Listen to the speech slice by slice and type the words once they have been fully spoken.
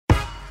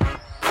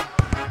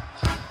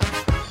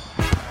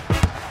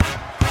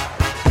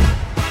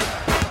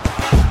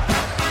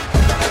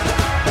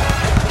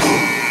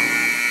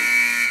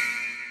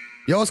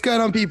Yo, what's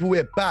going on, people?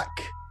 We're back.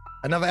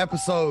 Another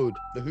episode,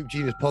 the Hoop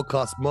Genius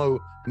podcast.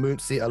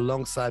 Mooncey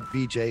alongside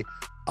BJ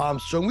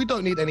Armstrong. We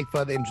don't need any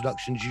further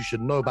introductions. You should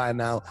know by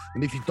now.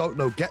 And if you don't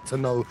know, get to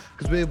know,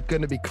 because we're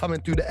going to be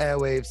coming through the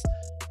airwaves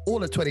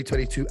all of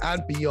 2022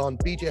 and beyond.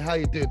 BJ, how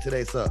you doing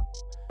today, sir?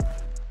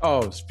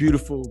 Oh, it's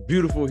beautiful.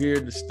 Beautiful here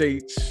in the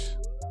States.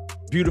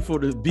 Beautiful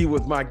to be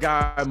with my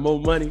guy, Mo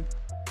Money.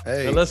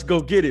 Hey, and let's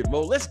go get it,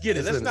 Mo. Let's get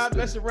it. Listen, Let's not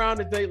mess around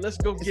today. Let's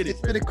go get it. It's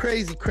been a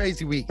crazy,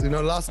 crazy week. You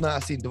know, last night I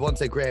seen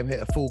Devontae Graham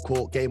hit a full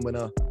court game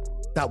winner.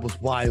 That was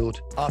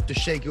wild. After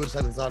Shai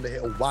Gilgeous-Alexander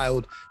hit a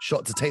wild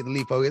shot to take the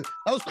leap over.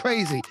 That was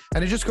crazy.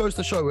 And it just goes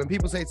to show when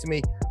people say to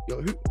me,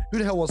 yo, who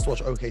the hell wants to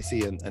watch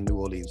OKC and New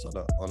Orleans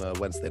on a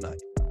Wednesday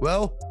night?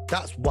 Well,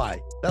 that's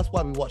why. That's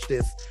why we watch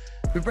this.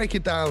 We break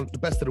it down the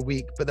best of the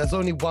week, but there's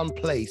only one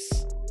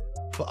place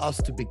for us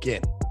to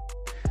begin.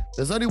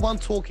 There's only one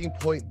talking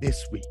point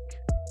this week.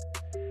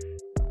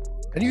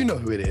 And you know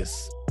who it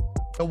is.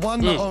 The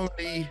one that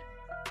only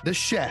the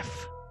chef,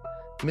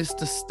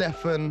 Mr.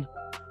 Stephen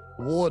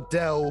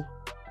Wardell,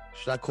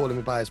 should I call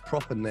him by his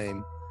proper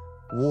name?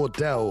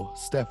 Wardell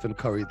Stephen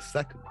Curry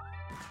II.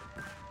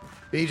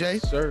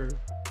 BJ? Sir.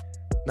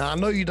 Now, I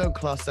know you don't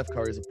class Steph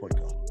Curry as a point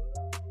guard,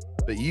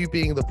 but you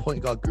being the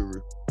point guard guru,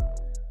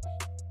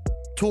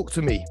 talk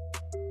to me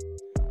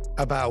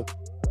about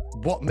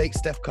what makes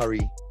Steph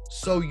Curry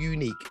so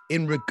unique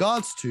in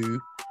regards to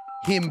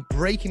him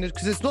breaking it,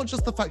 because it's not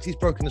just the fact he's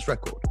broken this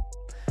record.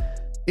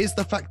 It's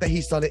the fact that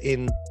he's done it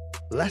in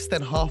less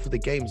than half of the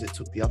games it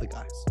took the other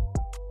guys.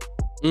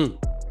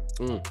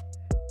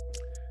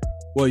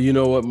 Well, you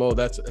know what, Mo?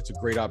 That's a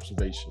great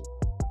observation.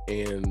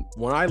 And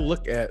when I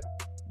look at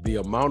the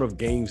amount of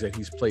games that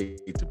he's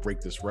played to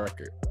break this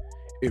record,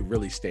 it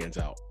really stands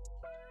out.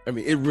 I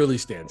mean, it really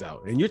stands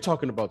out. And you're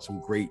talking about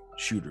some great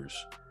shooters.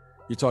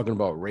 You're talking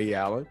about Ray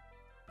Allen.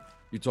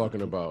 You're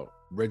talking about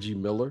Reggie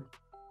Miller.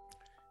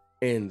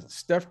 And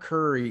Steph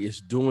Curry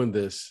is doing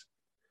this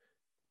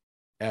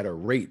at a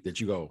rate that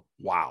you go,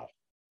 wow.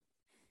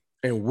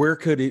 And where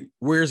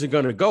is it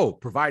going to go,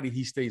 provided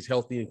he stays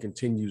healthy and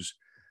continues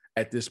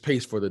at this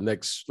pace for the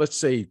next, let's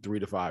say, 3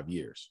 to 5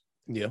 years.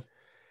 Yeah.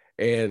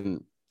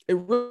 And it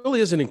really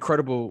is an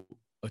incredible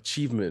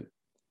achievement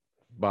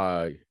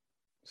by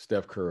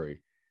Steph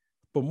Curry.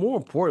 But more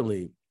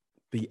importantly,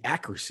 the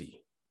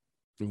accuracy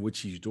in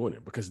which he's doing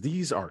it, because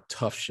these are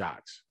tough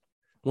shots.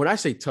 When I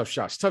say tough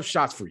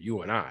shots for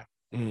you and I.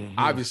 Mm-hmm.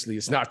 Obviously,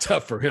 it's not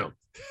tough for him.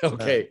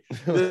 Okay.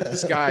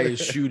 This guy is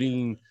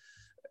shooting.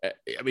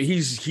 I mean,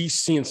 he's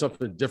seeing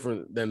something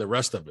different than the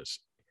rest of us.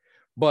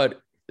 But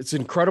it's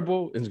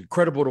incredible. It's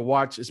incredible to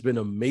watch. It's been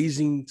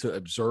amazing to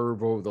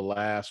observe over the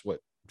last,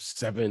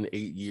 7-8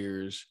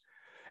 years.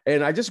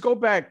 And I just go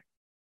back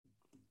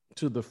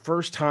to the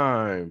first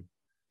time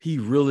he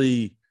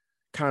really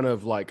kind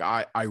of like,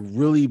 I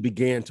really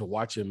began to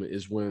watch him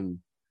is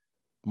when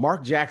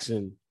Mark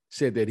Jackson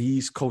said that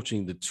he's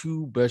coaching the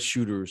 2 best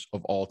shooters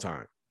of all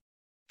time.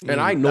 And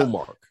I know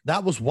Mark.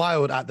 That was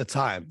wild at the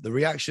time. The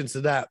reaction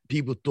to that,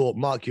 people thought,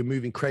 Mark, you're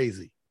moving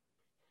crazy.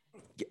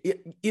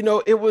 You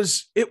know,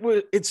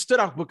 it stood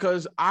out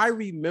because I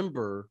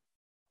remember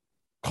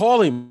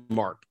calling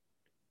Mark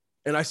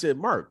and I said,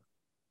 Mark,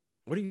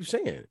 what are you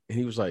saying? And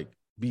he was like,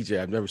 BJ,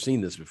 I've never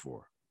seen this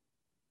before.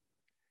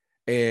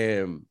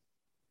 And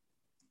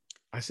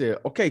I said,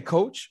 okay,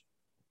 coach,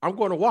 I'm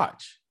going to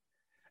watch.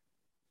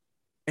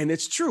 And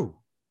it's true.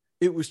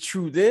 It was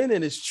true then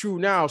and it's true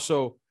now.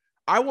 So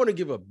I want to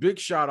give a big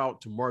shout out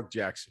to Mark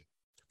Jackson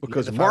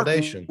because Mark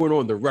went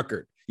on the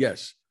record.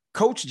 Yes.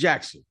 Coach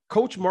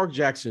Mark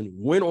Jackson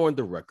went on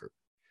the record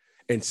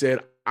and said,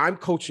 I'm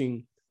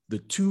coaching the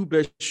 2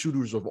 best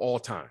shooters of all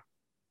time.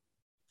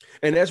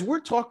 And as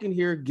we're talking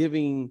here,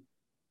 giving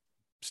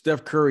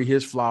Steph Curry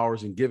his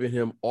flowers and giving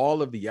him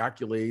all of the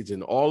accolades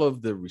and all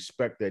of the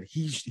respect that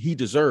he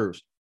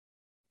deserves,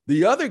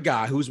 the other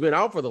guy who's been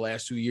out for the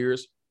last 2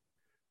 years,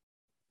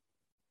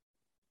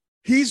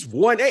 he's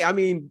 1A. I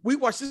mean, we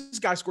watched this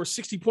guy score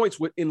 60 points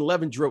in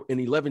 11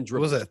 dribbles. What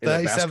was it?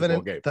 37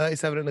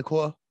 in the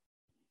quarter.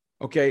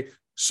 Okay.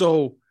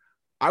 So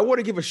I want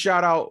to give a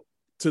shout out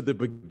to the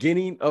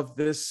beginning of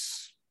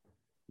this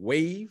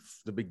wave,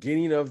 the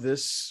beginning of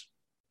this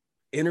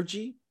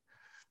energy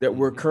that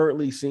we're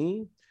currently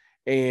seeing.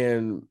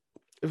 And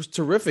it was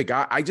terrific.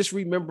 I just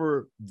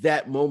remember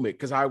that moment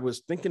because I was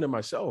thinking to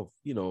myself,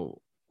 you know,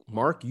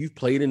 Mark, you've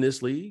played in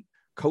this league.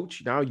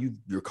 Coach, now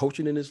you're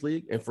coaching in this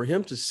league. And for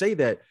him to say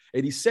that,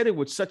 and he said it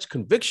with such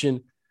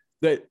conviction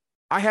that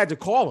I had to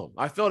call him.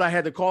 I felt I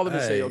had to call him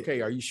and say,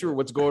 okay, are you sure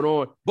what's going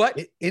on? But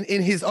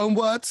in his own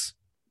words,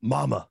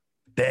 mama,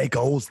 there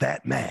goes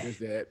that man.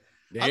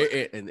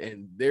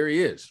 And there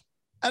he is.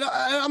 And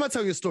I'm going to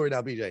tell you a story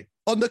now, BJ.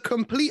 On the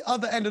complete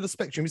other end of the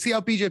spectrum, you see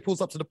how BJ pulls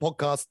up to the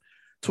podcast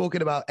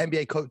talking about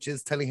NBA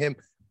coaches telling him,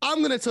 I'm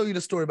going to tell you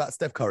the story about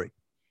Steph Curry.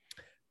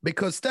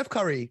 Because Steph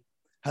Curry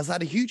has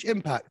had a huge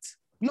impact.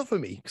 Not for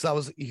me, because I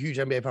was a huge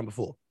NBA fan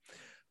before.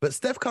 But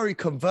Steph Curry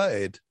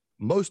converted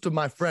most of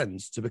my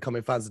friends to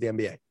becoming fans of the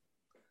NBA.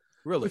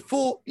 Really?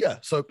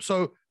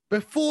 So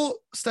before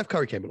Steph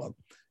Curry came along,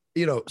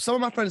 some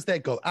of my friends there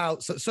go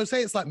out. So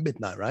say it's like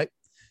midnight, right?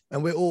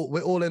 And we're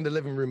all in the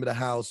living room of the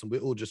house and we're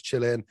all just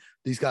chilling.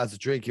 These guys are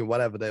drinking,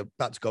 whatever. They're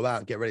about to go out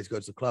and get ready to go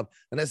to the club.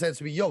 And they're saying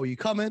to me, yo, are you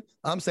coming?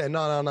 I'm saying,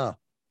 no.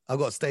 I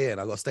got to stay in.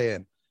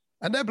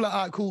 And they're like,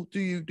 all right, cool. Do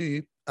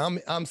you?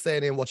 I'm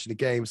staying in watching the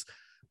games.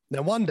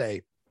 Then one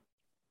day,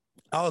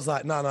 I was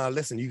like, no,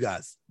 listen, you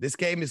guys, this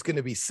game is going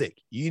to be sick.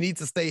 You need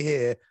to stay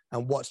here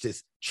and watch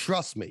this.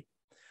 Trust me.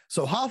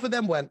 So half of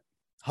them went,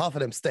 half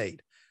of them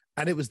stayed.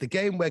 And it was the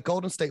game where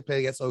Golden State played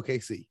against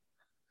OKC.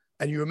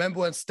 And you remember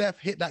when Steph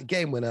hit that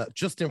game winner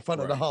just in front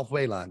of the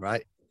halfway line,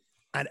 right?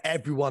 And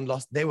everyone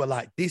lost. They were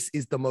like, this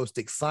is the most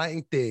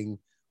exciting thing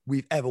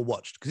we've ever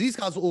watched. Because these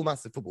guys were all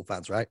massive football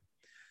fans, right?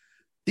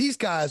 These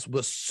guys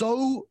were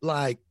so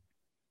like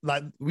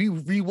we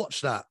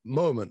rewatched that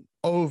moment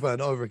over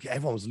and over again.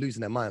 Everyone was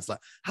losing their minds. Like,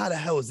 how the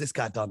hell has this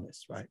guy done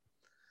this, right?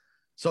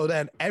 So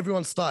then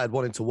everyone started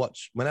wanting to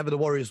watch. Whenever the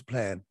Warriors were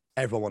playing,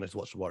 everyone wanted to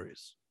watch the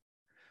Warriors.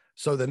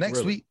 So the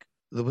next week,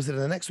 was it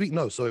the next week?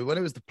 No. So when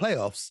it was the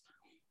playoffs,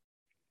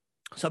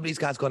 some of these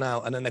guys gone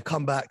out and then they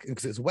come back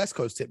because it's a West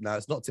Coast tip now.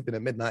 It's not tipping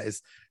at midnight,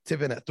 it's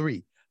tipping at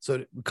 3.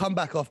 So we come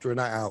back after a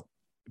night out,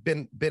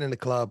 been in the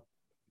club,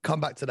 come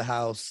back to the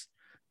house,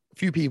 a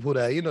few people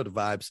there, you know the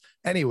vibes.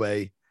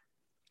 Anyway,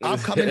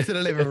 I've come into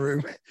the living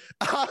room.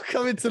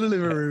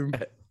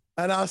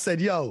 And I said,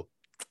 yo,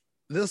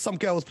 there's some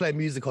girls playing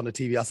music on the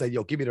TV. I said,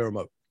 yo, give me the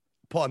remote.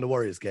 Put on the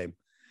Warriors game.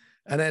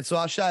 And then so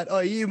I shouted, oh,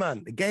 you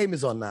man, the game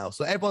is on now.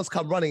 So everyone's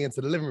come running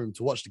into the living room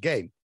to watch the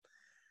game.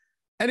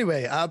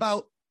 Anyway,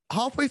 about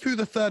halfway through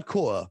the third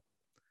quarter,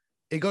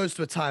 it goes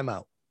to a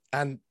timeout.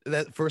 And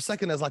for a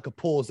second, there's like a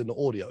pause in the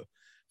audio.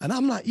 And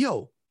I'm like,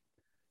 yo,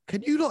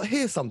 can you not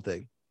hear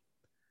something?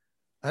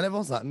 And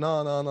everyone's like,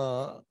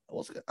 no.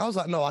 I was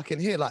like, no, I can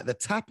hear like the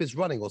tap is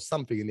running or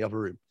something in the other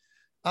room.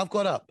 I've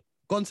got up,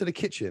 gone to the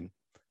kitchen,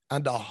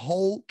 and the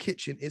whole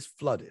kitchen is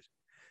flooded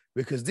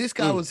because this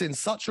guy was in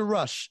such a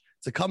rush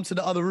to come to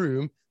the other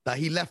room that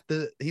he left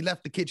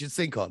the kitchen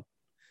sink on.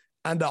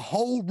 And the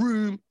whole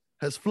room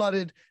has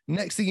flooded.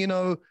 Next thing you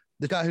know,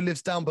 the guy who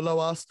lives down below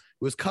us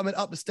was coming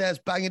up the stairs,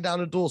 banging down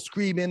the door,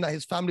 screaming that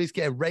his family's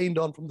getting rained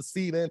on from the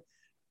ceiling,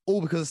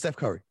 all because of Steph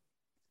Curry.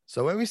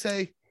 So when we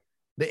say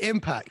the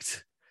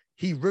impact,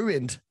 he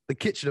ruined the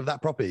kitchen of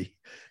that property.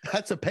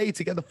 Had to pay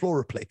to get the floor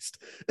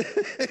replaced.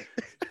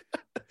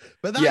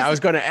 But I was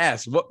going to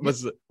ask, what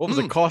was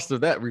the cost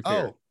of that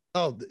repair?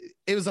 Oh,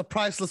 it was a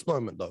priceless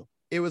moment, though.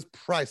 It was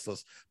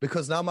priceless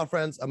because now my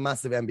friends are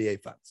massive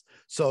NBA fans.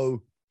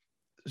 So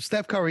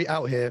Steph Curry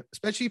out here,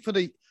 especially for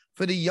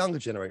the younger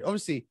generation.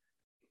 Obviously,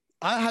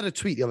 I had a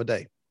tweet the other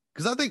day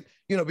because I think,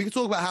 we can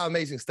talk about how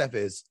amazing Steph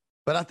is,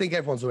 but I think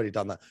everyone's already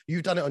done that.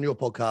 You've done it on your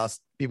podcast.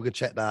 People can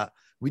check that.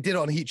 We did it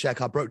on Heat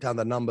Check. I broke down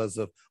the numbers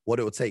of what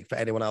it would take for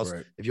anyone else.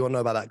 Right. If you want to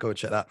know about that, go and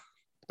check that.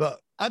 But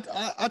I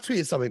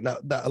tweeted something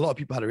that a lot of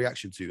people had a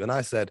reaction to. And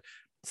I said,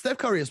 Steph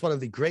Curry is one of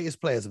the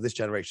greatest players of this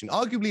generation,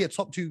 arguably a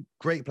top 2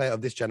 great player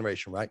of this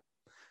generation, right?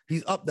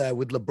 He's up there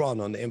with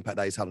LeBron on the impact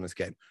that he's had on this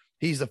game.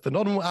 He's a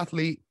phenomenal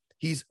athlete.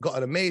 He's got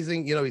an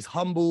amazing, he's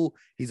humble.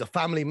 He's a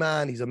family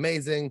man. He's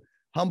amazing,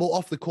 humble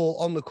off the court,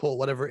 on the court,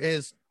 whatever it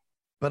is.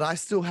 But I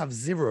still have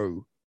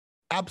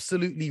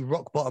absolutely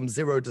rock bottom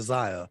zero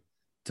desire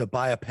to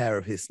buy a pair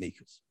of his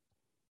sneakers.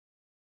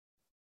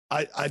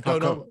 I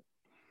don't know.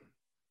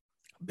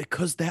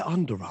 Because they're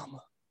Under Armour.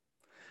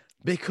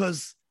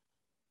 Because,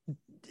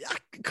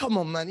 come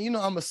on, man.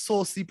 I'm a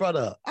saucy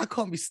brother. I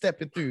can't be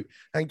stepping through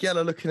and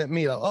Gela looking at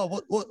me like,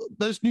 oh, what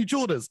those new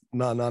Jordans?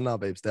 No,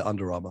 babes, they're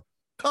Under Armour.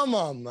 Come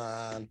on,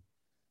 man.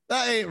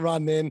 That ain't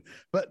running.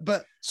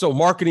 But so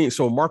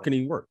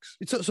marketing works.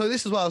 So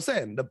this is what I was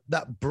saying.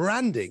 That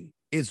branding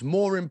is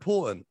more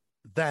important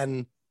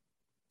than,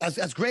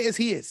 as great as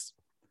he is,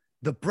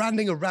 the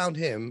branding around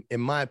him,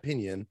 in my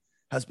opinion,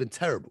 has been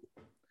terrible.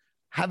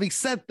 Having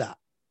said that,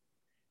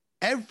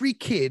 every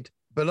kid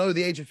below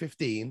the age of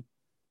 15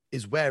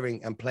 is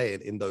wearing and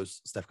playing in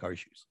those Steph Curry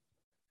shoes.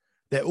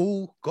 They're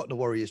all got the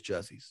Warriors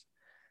jerseys.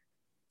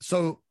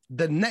 So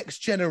the next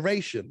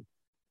generation,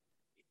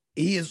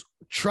 he is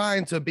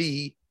trying to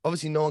be,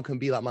 obviously no one can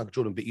be like Michael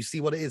Jordan, but you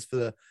see what it is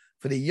for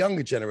the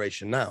younger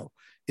generation now,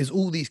 is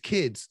all these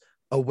kids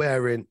are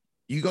wearing,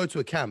 you go to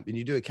a camp and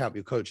you do a camp,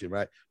 you're coaching,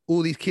 right?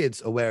 All these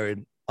kids are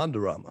wearing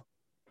Under Armour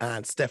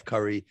and Steph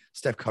Curry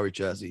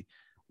jersey.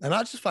 And I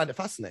just find it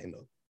fascinating,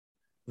 though,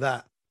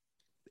 that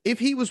if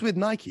he was with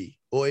Nike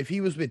or if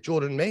he was with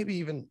Jordan, maybe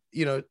even,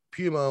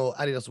 Puma or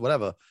Adidas or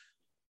whatever,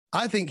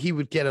 I think he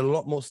would get a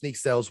lot more sneak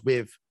sales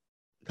with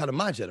kind of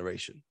my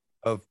generation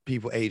of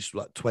people aged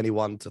like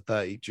 21 to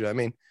 30. Do you know what I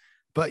mean?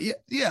 But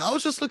yeah, I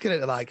was just looking at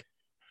it like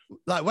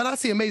when I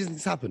see amazing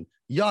things happen,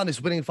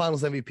 Giannis winning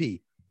finals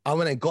MVP, I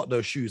went and got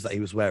those shoes that he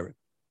was wearing.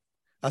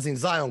 I seen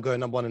Zion going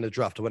number 1 in the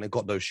draft. I went and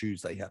got those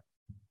shoes that he had.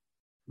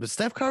 But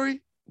Steph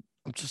Curry,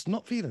 I'm just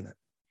not feeling it.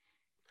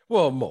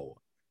 Well, Mo,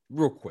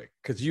 real quick,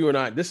 because you and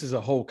I, this is a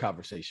whole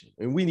conversation,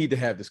 and we need to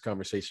have this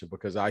conversation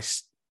because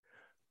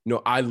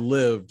I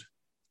lived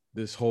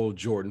this whole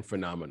Jordan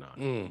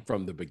phenomenon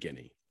from the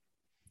beginning.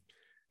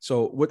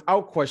 So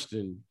without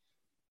question,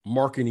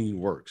 marketing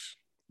works.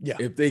 Yeah.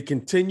 If they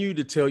continue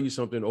to tell you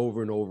something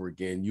over and over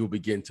again, you'll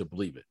begin to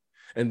believe it.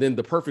 And then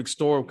the perfect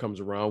storm comes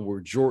around where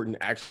Jordan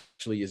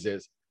actually is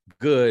as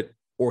good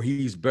or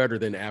he's better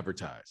than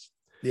advertised.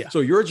 Yeah. So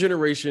your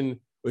generation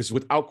is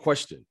without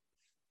question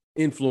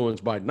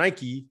influenced by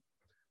Nike,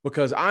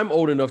 because I'm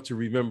old enough to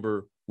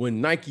remember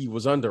when Nike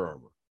was Under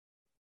Armour.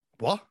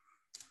 What?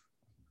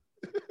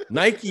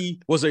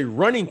 Nike was a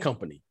running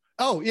company.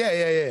 Oh,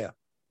 yeah.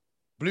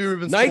 Blue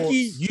Ribbon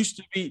Nike Sports. used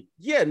to be,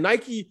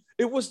 Nike.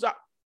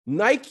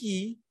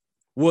 Nike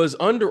was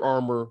Under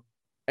Armour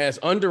as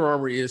Under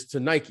Armour is to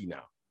Nike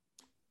now.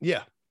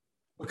 Yeah.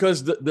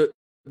 Because the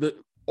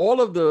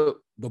all of the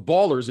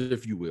ballers,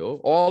 if you will,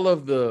 all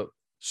of the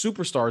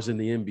superstars in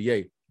the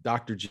NBA,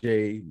 Dr.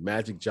 J,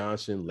 Magic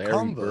Johnson, Larry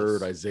Converse.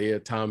 Bird, Isaiah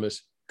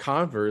Thomas,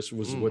 Converse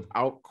was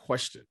without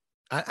question.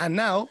 And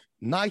now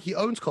Nike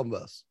owns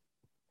Converse.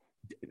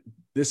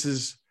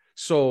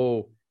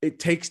 So it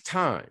takes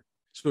time.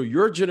 So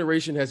your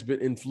generation has been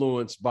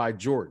influenced by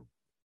Jordan.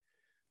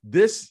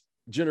 This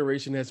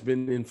generation has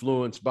been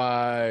influenced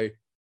by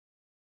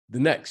the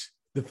next.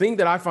 The thing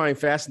that I find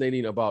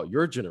fascinating about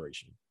your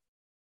generation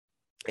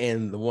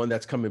and the one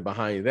that's coming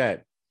behind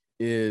that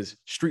is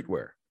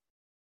streetwear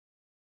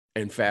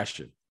and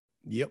fashion.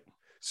 Yep.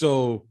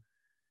 So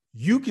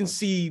you can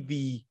see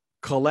the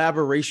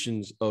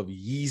collaborations of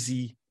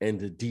Yeezy and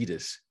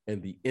Adidas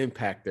and the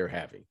impact they're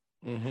having,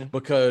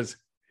 because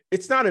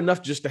it's not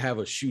enough just to have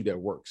a shoe that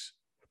works,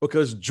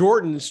 because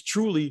Jordans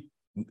truly,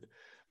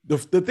 the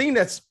thing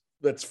that's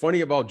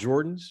funny about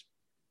Jordans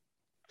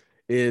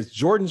is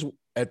Jordans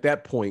at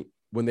that point,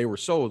 when they were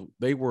sold,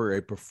 they were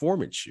a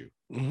performance shoe.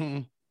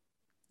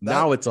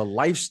 Now it's a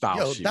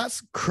lifestyle shoe.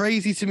 That's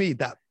crazy to me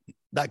that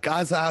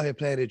guys are out here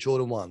playing at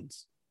Jordan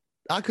 1s.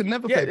 I could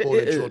never play ball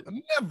in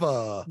Jordan.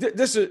 Never.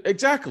 This is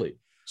exactly.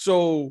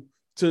 So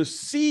to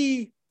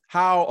see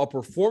how a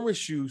performance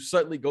shoe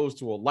suddenly goes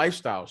to a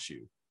lifestyle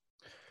shoe,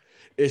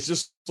 it's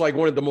just like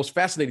one of the most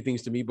fascinating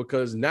things to me,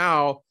 because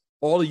now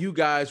all of you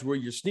guys wear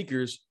your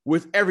sneakers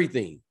with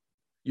everything.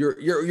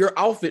 Your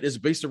outfit is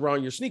based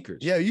around your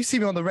sneakers. Yeah, you see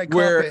me on the red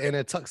carpet in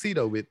a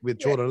tuxedo with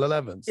Jordan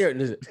 11s. Yeah,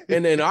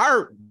 and in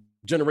our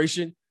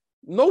generation,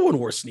 no one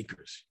wore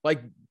sneakers.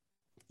 Like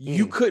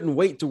you couldn't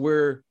wait to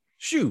wear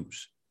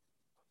shoes,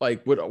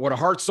 like with a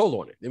hard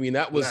sole on it. I mean,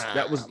 that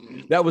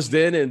was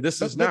then, and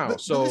this is now.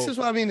 But so this is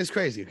what I mean. It's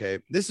crazy. Okay,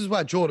 this is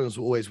why Jordans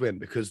will always win,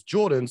 because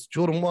Jordan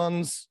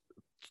 1s,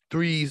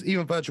 3s,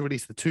 even virtual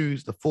release, the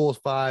 2s, the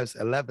 4s, 5s,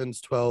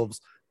 11s, 12s,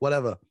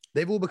 whatever.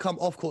 They've all become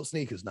off-court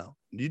sneakers now.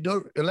 You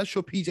don't, unless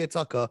you're PJ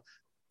Tucker,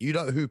 you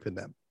don't hoop in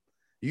them.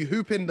 You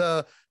hoop in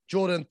the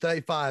Jordan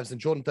 35s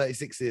and Jordan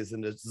 36s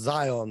and the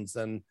Zions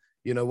and,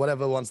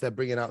 whatever ones they're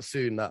bringing out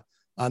soon that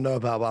I know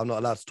about, but I'm not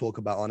allowed to talk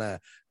about on air.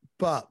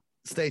 But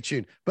stay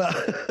tuned.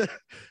 But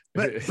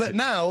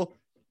now,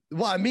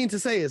 what I mean to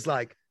say is,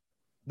 like,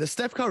 the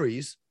Steph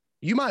Currys,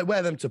 you might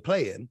wear them to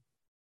play in,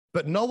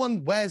 but no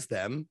one wears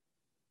them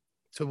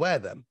to wear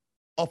them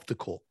off the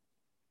court.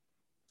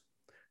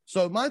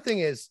 So my thing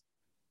is,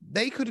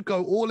 they could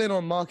go all in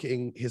on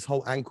marketing his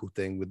whole ankle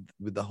thing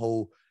with the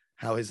whole,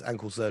 how his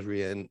ankle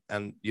surgery and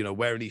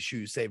wearing these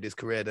shoes saved his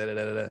career,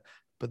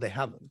 but they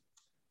haven't.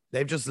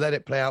 They've just let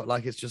it play out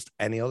like it's just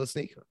any other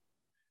sneaker.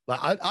 Like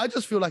I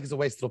just feel like it's a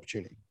wasted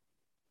opportunity,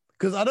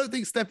 because I don't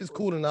think Steph is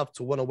cool enough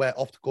to want to wear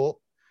off the court,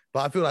 but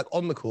I feel like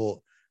on the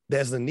court,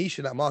 there's a niche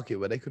in that market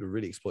where they could have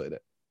really exploited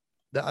it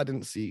that I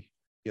didn't see,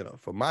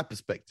 from my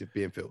perspective,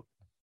 being filled.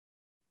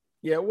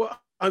 Yeah, well,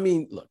 I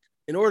mean, look,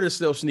 in order to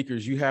sell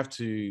sneakers, you have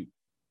to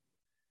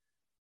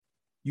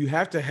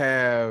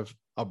have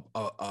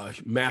a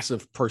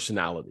massive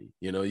personality.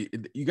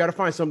 You got to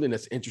find something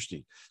that's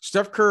interesting.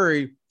 Steph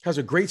Curry has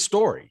a great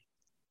story,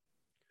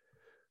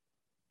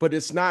 but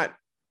it's not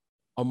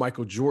a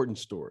Michael Jordan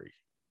story.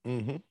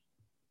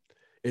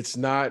 It's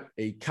not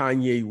a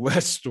Kanye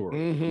West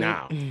story.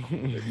 Now,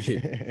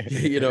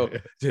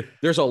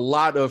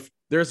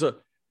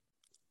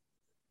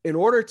 in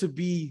order to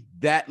be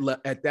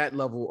at that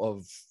level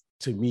of,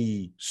 to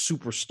me,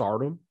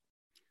 superstardom,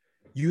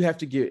 you have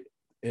to get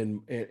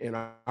in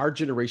our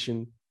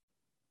generation.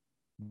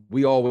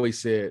 We always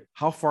said,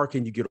 how far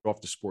can you get off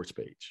the sports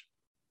page?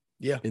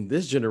 Yeah. In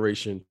this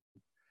generation,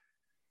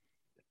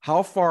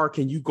 how far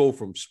can you go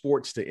from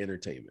sports to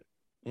entertainment?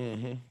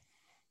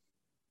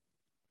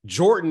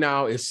 Jordan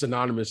now is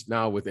synonymous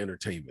now with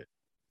entertainment.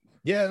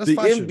 Yeah, that's the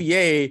fashion.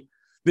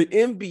 The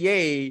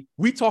NBA,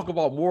 we talk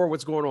about more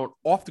what's going on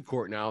off the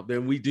court now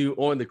than we do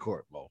on the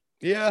court, Mo.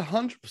 Yeah,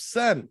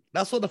 100%.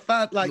 That's what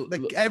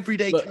the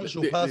everyday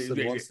casual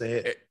person wants to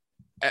hear.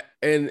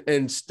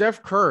 And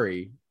Steph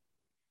Curry,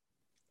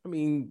 I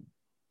mean,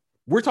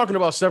 we're talking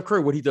about Steph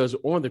Curry, what he does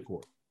on the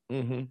court.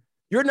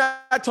 You're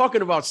not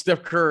talking about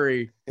Steph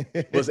Curry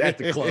was at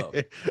the club.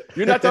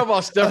 You're not talking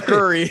about Steph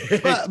Curry.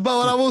 but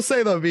what I will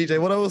say, though,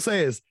 BJ, what I will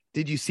say is,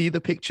 did you see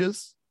the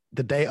pictures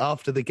the day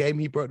after the game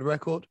he broke the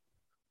record?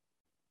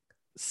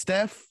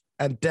 Steph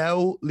and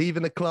Dell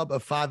leaving the club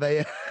at 5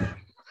 a.m.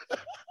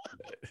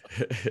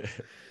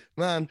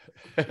 Man,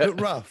 it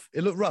looked rough.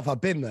 It looked rough.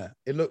 I've been there.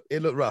 It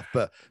looked rough.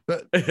 But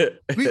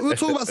we'll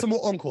talk about some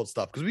more on-court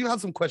stuff because we've had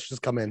some questions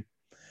come in.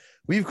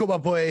 We've got my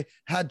boy,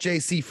 had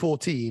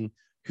JC14,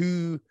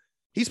 who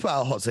he's put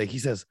out a hot take. He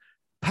says,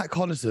 Pat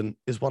Connaughton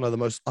is one of the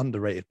most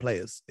underrated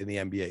players in the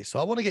NBA. So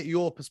I want to get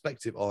your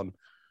perspective on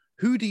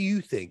who do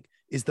you think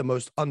is the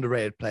most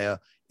underrated player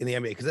in the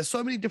NBA? Because there's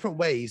so many different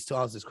ways to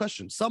answer this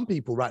question. Some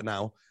people right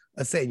now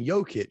are saying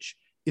Jokic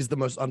is the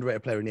most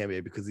underrated player in the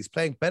NBA because he's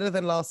playing better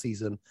than last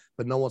season,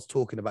 but no one's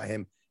talking about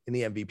him in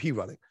the MVP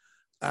running.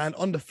 And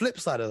on the flip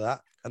side of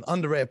that, an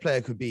underrated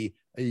player could be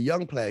a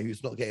young player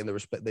who's not getting the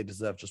respect they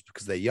deserve just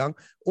because they're young,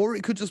 or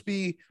it could just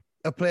be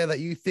a player that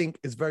you think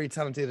is very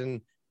talented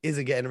and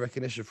isn't getting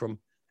recognition from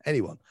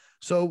anyone.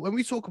 So when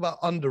we talk about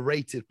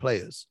underrated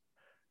players,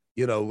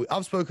 you know,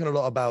 I've spoken a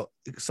lot about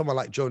someone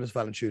like Jonas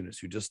Valanciunas,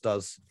 who just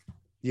does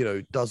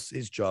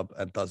his job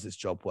and does his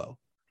job well.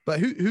 But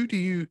who do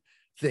you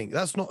think?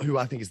 That's not who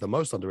I think is the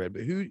most underrated,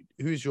 but who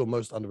is your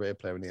most underrated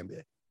player in the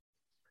NBA?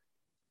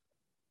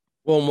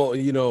 Well,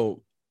 you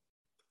know,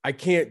 I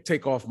can't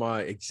take off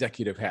my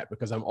executive hat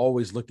because I'm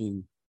always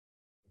looking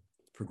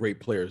for great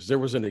players. There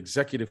was an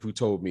executive who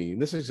told me,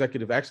 and this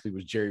executive actually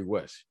was Jerry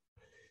West.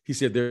 He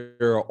said there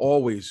are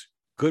always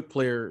good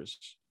players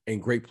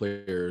and great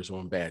players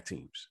on bad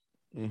teams.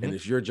 Mm-hmm. And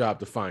it's your job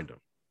to find them.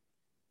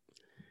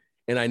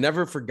 And I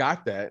never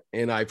forgot that.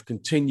 And I've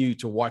continued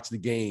to watch the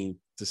game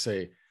to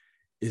say,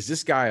 is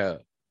this guy a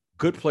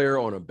good player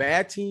on a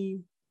bad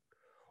team?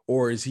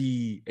 Or is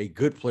he a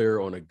good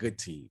player on a good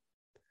team?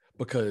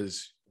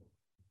 Because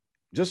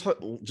just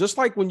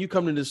like when you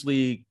come to this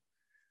league,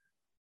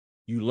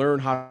 you learn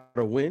how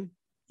to win,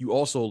 you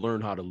also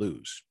learn how to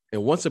lose.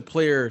 And once a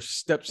player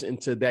steps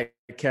into that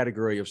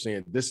category of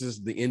saying, this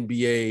is the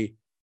NBA,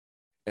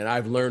 and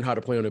I've learned how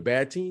to play on a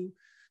bad team,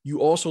 you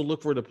also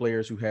look for the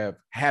players who have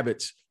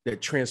habits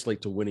that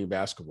translate to winning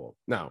basketball.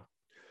 Now,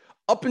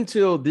 up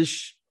until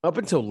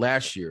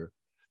last year,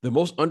 the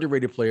most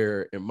underrated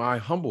player, in my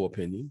humble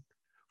opinion,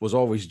 was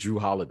always Drew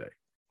Holiday.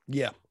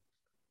 Yeah,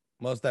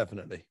 most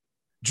definitely.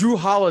 Drew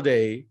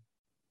Holiday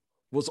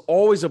was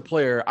always a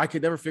player I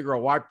could never figure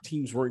out why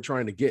teams weren't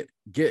trying to get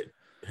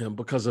him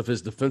because of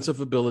his defensive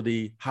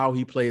ability, how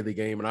he played the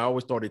game, and I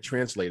always thought it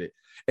translated.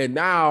 And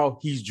now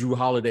he's Drew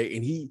Holiday,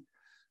 and he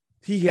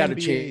had a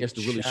chance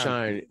to really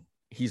shine.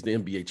 He's the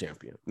NBA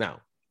champion. Now,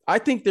 I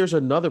think there's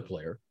another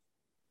player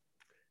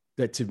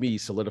that to me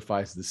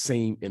solidifies the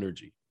same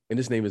energy, and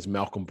his name is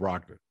Malcolm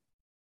Brogdon.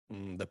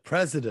 The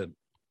president.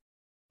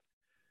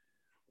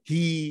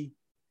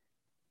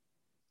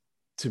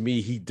 To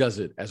me, he does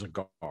it as a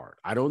guard.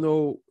 I don't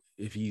know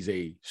if he's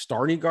a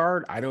starting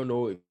guard. I don't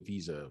know if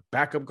he's a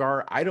backup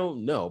guard. I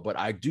don't know, but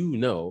I do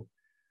know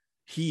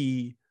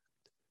he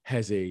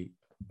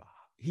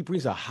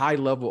brings a high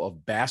level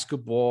of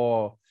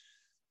basketball,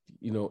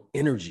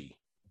 energy,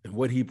 and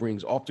what he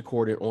brings off the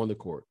court and on the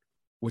court,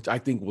 which I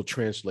think will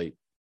translate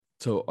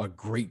to a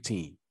great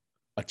team,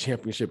 a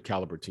championship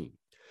caliber team.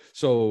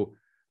 So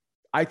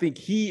I think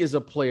he is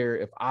a player.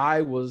 If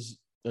I was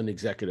an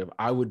executive,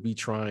 I would be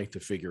trying to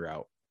figure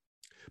out,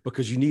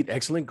 because you need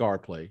excellent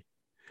guard play,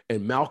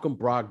 and Malcolm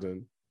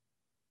Brogdon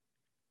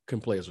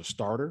can play as a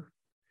starter.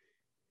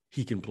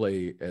 He can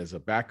play as a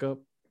backup.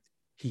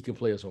 He can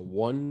play as a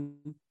 1,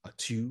 a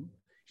 2.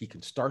 He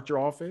can start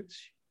your offense.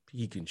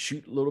 He can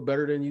shoot a little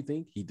better than you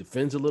think. He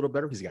defends a little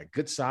better. He's got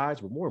good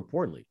size, but more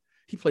importantly,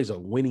 he plays a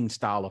winning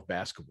style of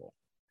basketball.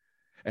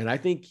 And I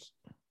think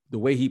the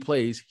way he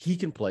plays, he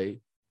can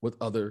play with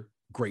other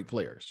great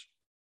players.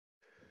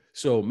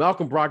 So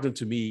Malcolm Brogdon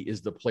to me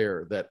is the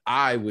player that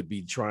I would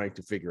be trying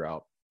to figure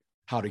out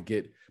how to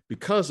get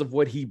because of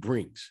what he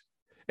brings.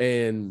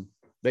 And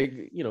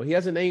he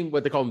has a name,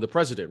 what they call him, the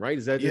president, right?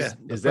 Is that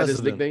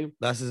his nickname?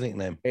 That's his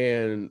nickname.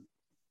 And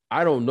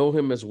I don't know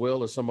him as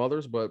well as some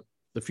others, but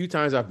the few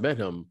times I've met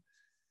him,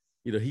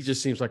 he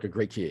just seems like a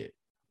great kid.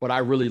 But I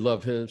really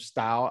love his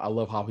style. I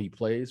love how he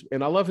plays.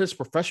 And I love his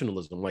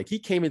professionalism. Like, he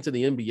came into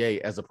the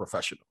NBA as a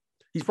professional.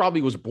 He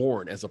probably was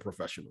born as a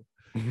professional.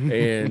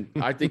 And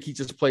I think he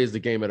just plays the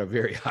game at a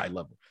very high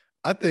level.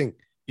 I think,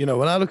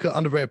 when I look at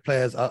underrated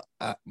players,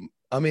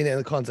 I mean, in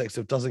the context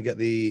of doesn't get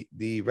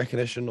the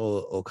recognition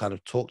or kind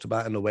of talked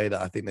about in the way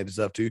that I think they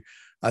deserve to.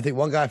 I think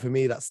one guy for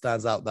me that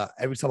stands out that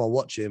every time I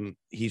watch him,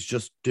 he's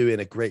just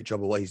doing a great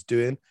job of what he's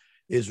doing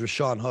is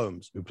Rashawn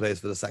Holmes, who plays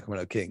for the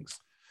Sacramento Kings.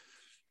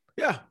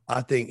 Yeah.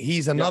 I think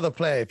he's another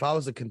player. If I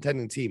was a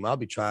contending team, I'd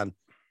be trying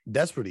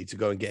desperately to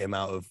go and get him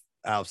out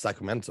of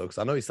Sacramento, because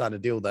I know he signed a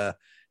deal there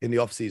in the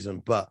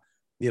offseason, but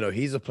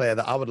he's a player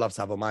that I would love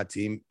to have on my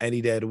team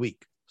any day of the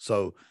week.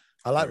 So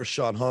I like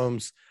Rashawn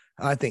Holmes.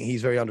 I think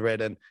he's very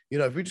underrated. And,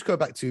 if we just go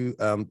back to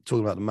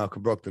talking about the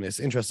Malcolm Brogdon, it's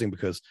interesting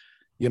because,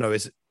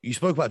 you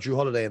spoke about Drew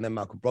Holiday and then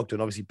Malcolm Brogdon,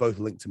 obviously both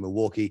linked to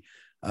Milwaukee.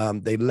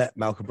 They let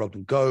Malcolm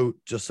Brogdon go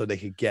just so they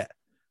could get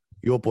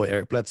your boy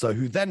Eric Bledsoe,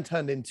 who then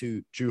turned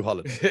into Drew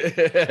Holiday.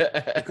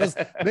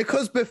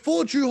 because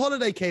before Drew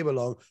Holiday came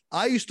along,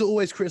 I used to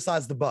always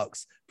criticize the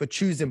Bucks for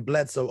choosing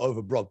Bledsoe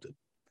over Brogdon.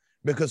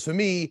 Because for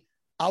me,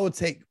 I would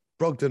take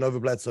Brogdon over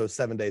Bledsoe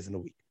 7 days in a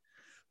week.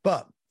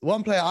 But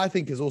one player I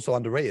think is also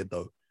underrated,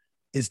 though,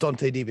 is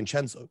Dante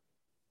DiVincenzo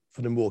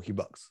for the Milwaukee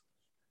Bucks.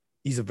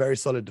 He's a very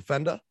solid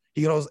defender.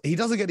 He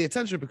doesn't get the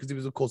attention because he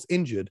was, of course,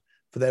 injured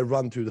for their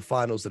run through the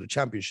finals of the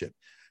championship.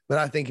 But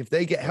I think if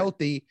they get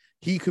healthy,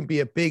 he can be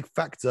a big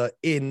factor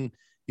in,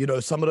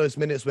 some of those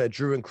minutes where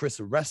Drew and Chris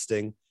are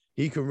resting.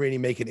 He can really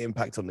make an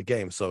impact on the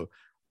game. So,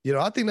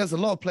 I think there's a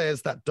lot of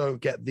players that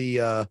don't get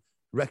the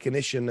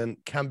recognition and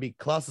can be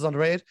classed as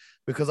underrated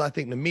because I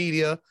think the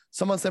media,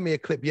 someone sent me a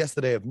clip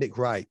yesterday of Nick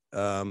Wright,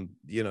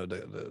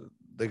 the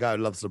guy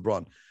who loves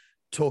LeBron,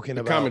 talking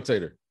about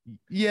commentator.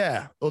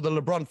 Yeah, or the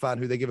LeBron fan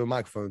who they give a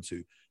microphone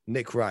to,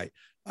 Nick Wright.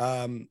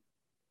 Talking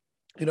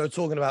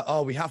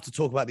about, we have to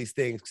talk about these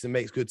things because it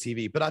makes good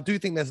TV. But I do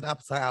think there's an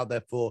appetite out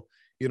there for,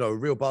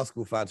 real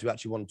basketball fans who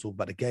actually want to talk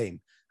about the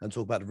game and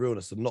talk about the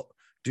realness and not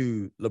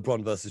do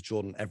LeBron versus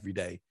Jordan every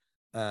day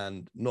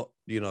and not,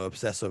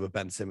 obsess over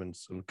Ben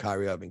Simmons and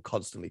Kyrie Irving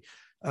constantly.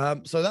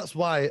 So that's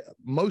why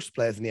most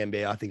players in the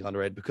NBA, I think, are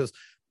underrated, because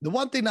the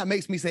one thing that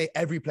makes me say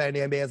every player in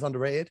the NBA is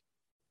underrated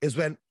is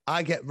when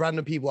I get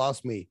random people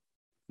ask me,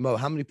 Mo,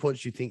 how many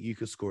points do you think you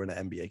could score in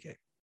an NBA game?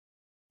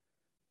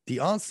 The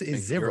answer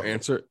is zero. Your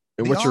answer?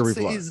 And what's your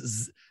reply?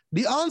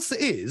 The answer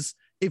is,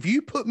 if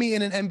you put me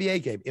in an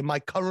NBA game in my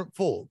current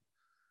form,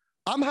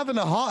 I'm having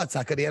a heart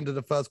attack at the end of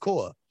the first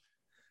quarter.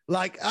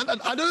 Like,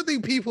 I don't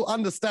think people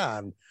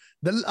understand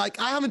that.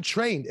 I haven't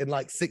trained in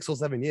 6 or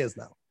 7 years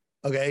now.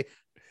 Okay.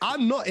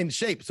 I'm not in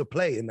shape to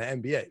play in the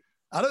NBA.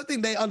 I don't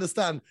think they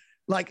understand.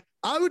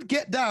 I would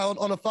get down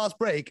on a fast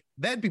break,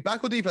 they'd be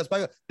back on defense,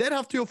 they'd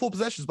have 2 or 4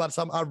 possessions by the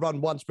time I run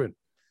one sprint.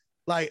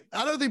 I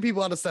don't think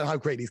people understand how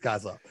great these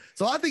guys are.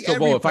 So I think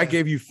if I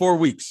gave you 4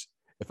 weeks,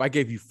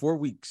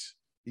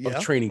 yeah,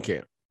 of training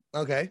camp,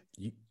 okay,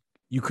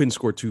 you couldn't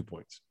score 2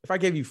 points. If I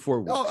gave you 4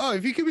 weeks.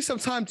 If you give me some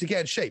time to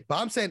get in shape. But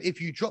I'm saying if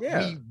you drop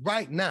me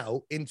right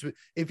now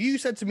if you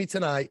said to me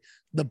tonight,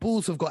 the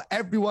Bulls have got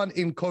everyone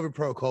in COVID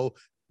protocol,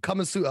 come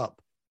and suit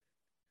up,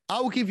 I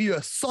will give you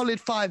a solid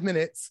 5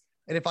 minutes.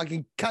 And if I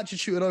can catch you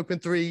shooting open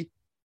 3,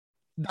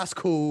 that's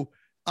cool.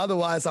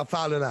 Otherwise, I'm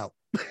fouling out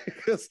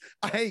because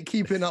I hate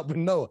keeping up with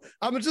Noah.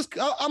 I'm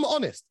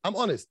honest. I'm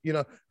honest.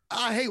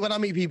 I hate when I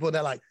meet people and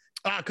they're like,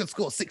 I could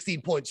score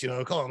 16 points.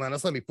 Come on, man.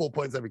 That's only 4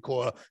 points every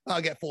quarter.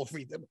 I'll get 4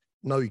 free.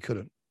 No, you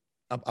couldn't.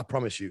 I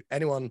promise you.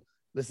 Anyone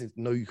listening,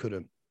 no, you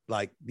couldn't.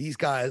 These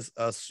guys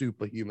are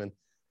superhuman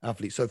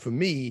athletes. So for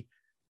me,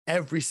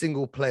 every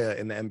single player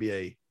in the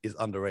NBA is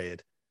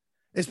underrated,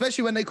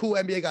 especially when they call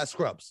NBA guys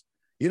scrubs.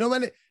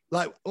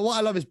 What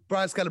I love is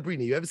Brian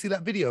Scalabrine. You ever see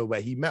that video where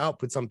he met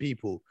up with some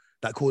people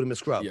that called him a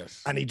scrub?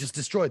 Yes. And he just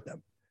destroyed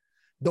them?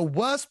 The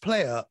worst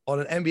player on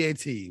an NBA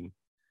team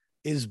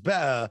is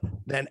better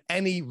than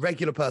any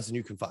regular person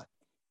you can find,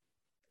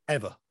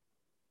 ever.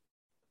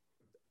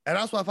 And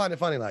that's why I find it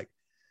funny.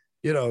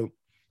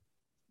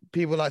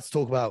 People like to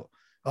talk about,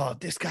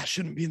 this guy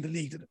shouldn't be in the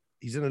league.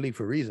 He's in the league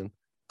for a reason.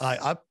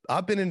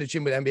 I've been in the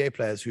gym with NBA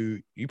players who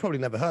you probably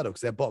never heard of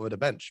because they're bottom of the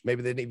bench.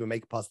 Maybe they didn't even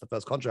make it past the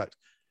first contract.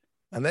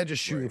 And they're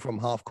just shooting from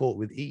half court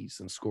with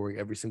ease and scoring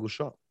every single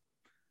shot.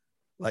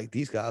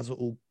 These guys are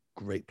all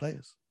great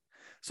players.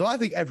 So I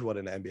think everyone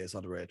in the NBA is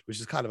underrated, which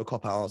is kind of a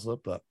cop-out answer,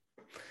 but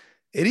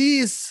it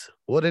is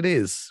what it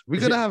is.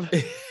 We're gonna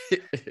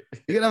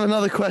have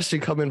another question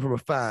come in from a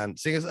fan.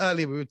 Seeing as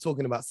earlier we were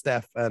talking about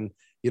Steph and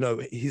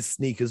his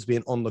sneakers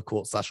being on the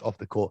court / off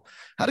the court.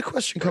 Had a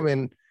question come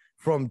in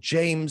from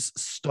James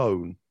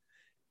Stone,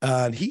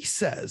 and he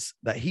says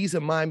that he's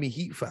a Miami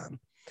Heat fan,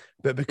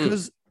 but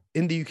because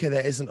in the UK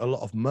there isn't a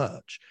lot of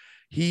merch,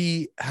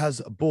 he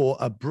has bought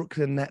a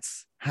Brooklyn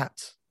Nets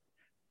hat.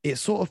 It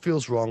sort of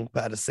feels wrong,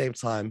 but at the same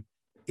time,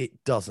 it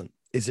doesn't.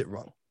 Is it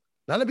wrong?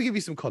 Now, let me give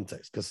you some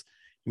context because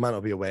you might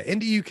not be aware. In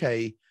the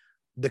UK,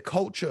 the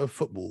culture of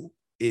football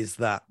is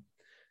that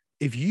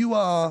if you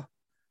are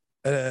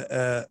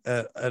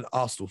an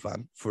Arsenal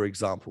fan, for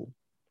example,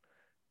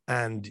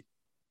 and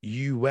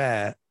you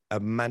wear a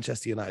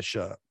Manchester United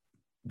shirt,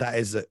 that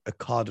is a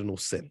cardinal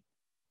sin.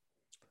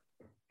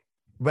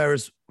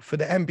 Whereas for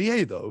the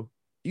NBA, though,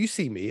 you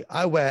see me,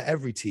 I wear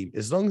every team.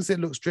 As long as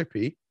it looks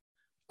drippy,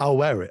 I'll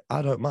wear it.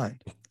 I don't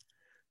mind.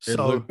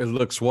 So it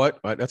looks what?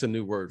 That's a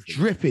new word.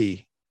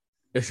 Drippy.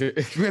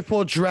 Drip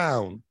or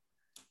drown.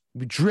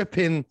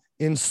 Dripping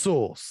in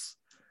sauce.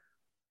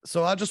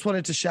 So I just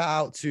wanted to shout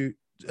out to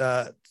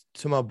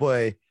my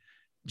boy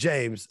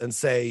James and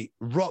say,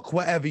 rock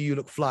whatever you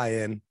look fly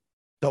in.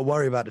 Don't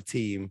worry about the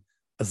team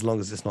as long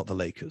as it's not the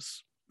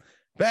Lakers.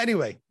 But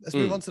anyway, let's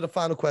move on to the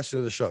final question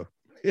of the show.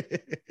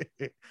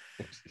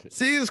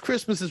 Seeing as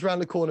Christmas is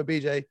round the corner,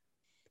 BJ,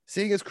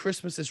 seeing as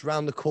Christmas is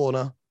round the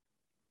corner,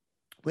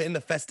 we're in the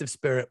festive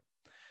spirit.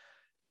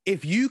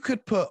 If you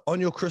could put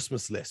on your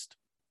Christmas list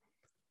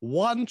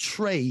one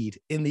trade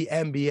in the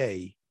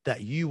NBA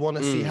that you want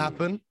to see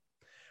happen,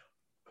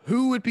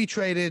 who would be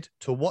traded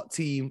to what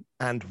team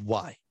and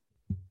why?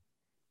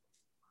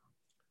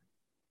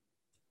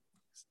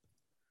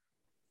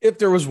 If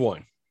there was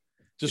one,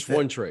 just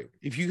one trade.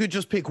 If you could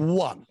just pick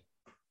one.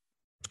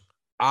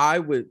 I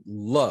would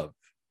love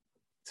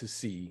to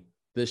see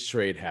this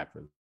trade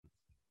happen.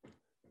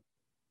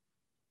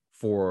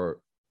 for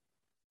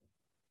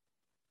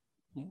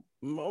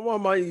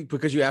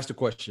because you asked the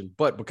question,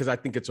 but because I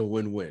think it's a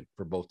win-win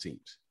for both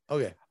teams.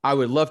 Okay. I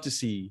would love to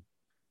see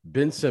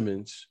Ben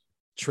Simmons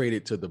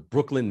traded to the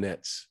Brooklyn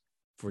Nets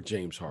for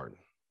James Harden.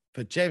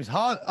 For James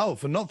Harden? Oh,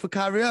 not for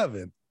Kyrie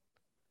Irving?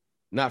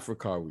 Not for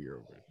Kyrie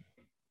Irving.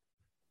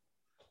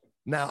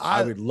 Now,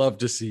 I would love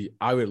to see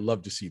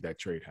that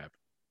trade happen.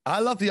 I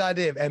love the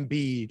idea of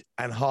Embiid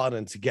and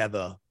Harden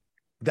together,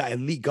 that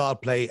elite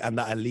guard play and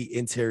that elite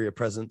interior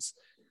presence.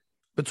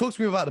 But talk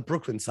to me about the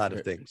Brooklyn side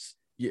of things.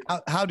 Yeah.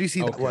 How do you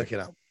see that working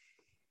out?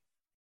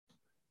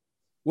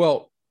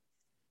 Well,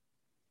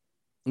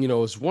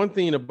 it's one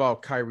thing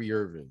about Kyrie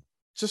Irving,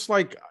 just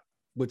like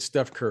with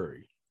Steph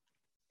Curry.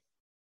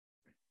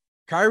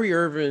 Kyrie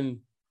Irving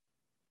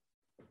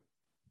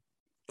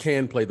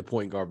can play the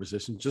point guard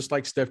position, just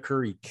like Steph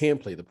Curry can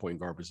play the point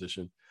guard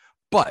position.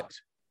 But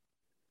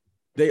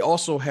they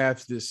also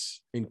have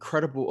this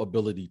incredible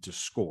ability to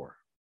score.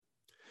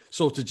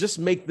 So to just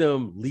make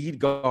them lead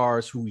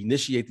guards who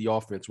initiate the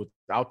offense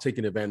without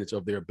taking advantage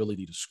of their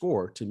ability to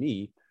score, to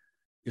me,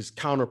 is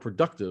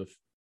counterproductive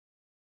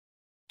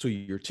to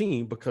your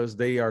team because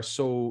they are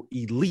so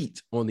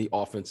elite on the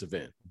offensive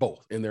end,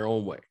 both in their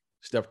own way.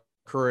 Steph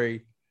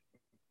Curry,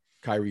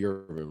 Kyrie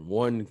Irving,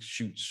 one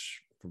shoots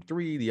from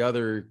three, the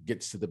other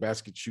gets to the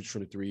basket, shoots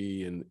from the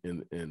three,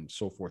 and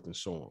so forth and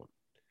so on.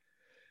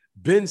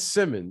 Ben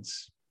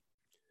Simmons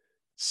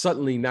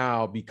suddenly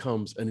now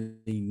becomes an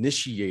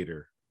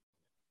initiator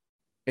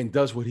and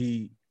does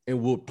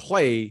and will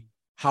play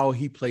how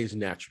he plays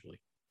naturally.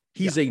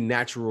 He's a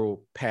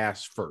natural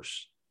pass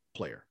first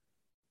player.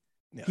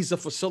 Yeah. He's a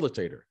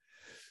facilitator.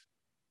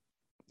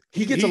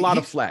 He gets a lot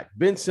of flack.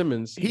 Ben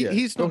Simmons.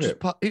 He's not just.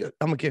 I'm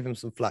gonna give him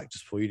some flack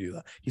just before you do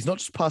that. He's not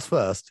just pass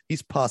first.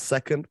 He's pass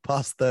second,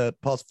 pass third,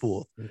 pass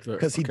fourth,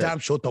 because he damn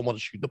sure don't want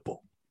to shoot the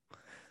ball.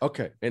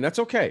 Okay, and that's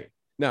okay.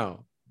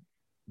 Now,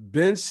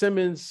 Ben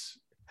Simmons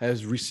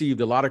has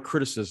received a lot of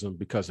criticism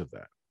because of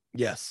that.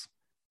 Yes,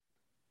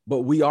 but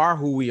we are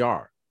who we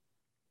are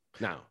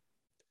now,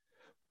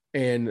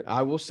 and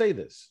I will say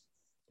this: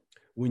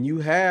 when you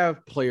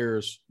have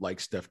players like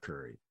Steph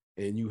Curry,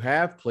 and you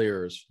have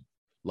players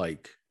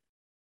like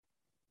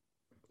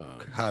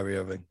Kyrie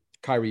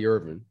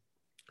Irving,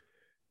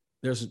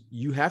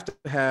 you have to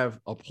have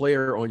a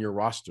player on your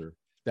roster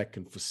that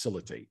can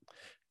facilitate.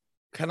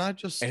 Can I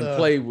just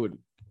play with?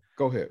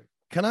 Go ahead.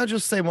 Can I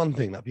just say one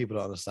thing that people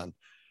don't understand?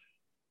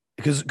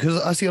 Because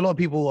I see a lot of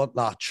people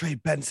want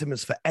trade Ben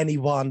Simmons for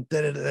anyone.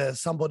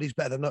 Somebody's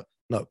better than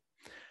no.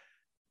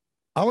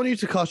 I want you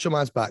to cast your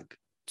minds back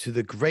to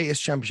the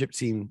greatest championship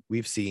team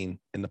we've seen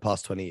in the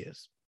past 20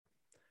 years,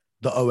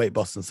 the 08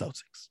 Boston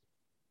Celtics.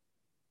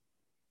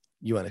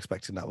 You weren't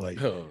expecting that, were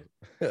you? Oh,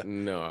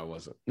 no, I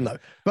wasn't. No,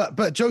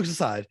 but jokes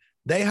aside,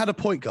 they had a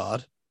point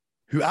guard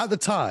who at the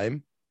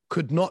time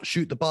could not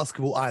shoot the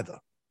basketball either.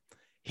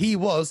 He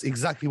was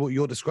exactly what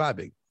you're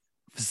describing,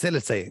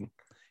 facilitating.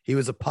 He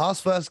was a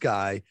pass-first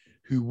guy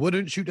who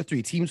wouldn't shoot a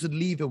three. Teams would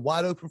leave him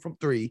wide open from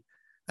three,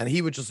 and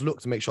he would just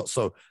look to make shots.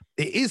 So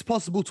it is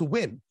possible to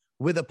win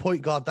with a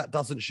point guard that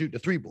doesn't shoot the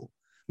three ball.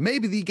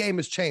 Maybe the game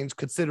has changed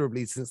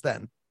considerably since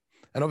then.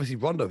 And obviously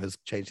Rondo has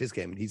changed his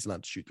game and he's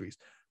allowed to shoot threes.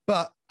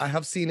 But I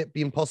have seen it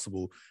being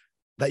possible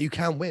that you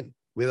can win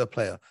with a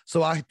player.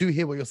 So I do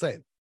hear what you're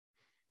saying.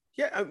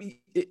 Yeah, I mean,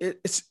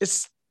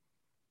 it's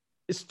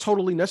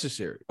totally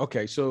necessary.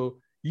 Okay, so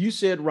you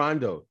said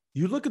Rondo.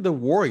 You look at the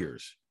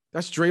Warriors.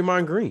 That's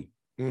Draymond Green.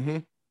 Mm-hmm.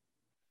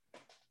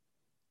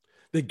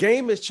 The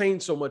game has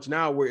changed so much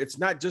now where it's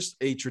not just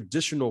a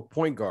traditional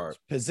point guard.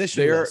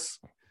 Positionless.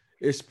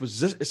 It's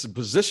a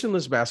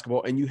positionless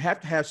basketball, and you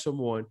have to have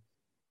someone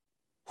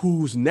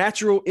whose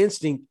natural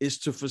instinct is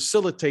to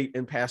facilitate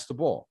and pass the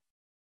ball.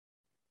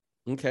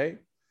 Okay?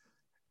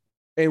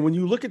 And when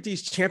you look at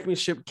these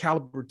championship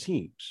caliber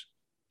teams,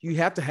 you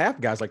have to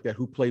have guys like that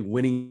who play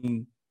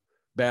winning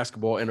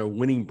basketball and a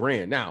winning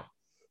brand. Now,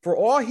 for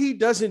all he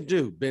doesn't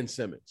do, Ben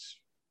Simmons,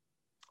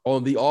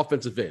 on the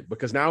offensive end,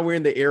 because now we're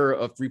in the era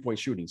of three-point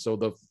shooting. So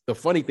the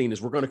funny thing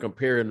is we're going to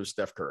compare him to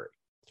Steph Curry.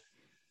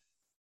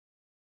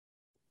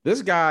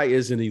 This guy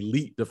is an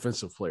elite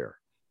defensive player.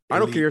 I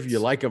don't care if you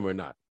like him or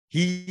not.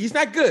 He's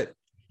not good.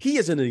 He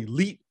is an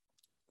elite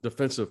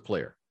defensive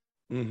player.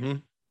 Mm-hmm.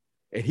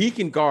 And he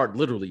can guard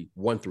literally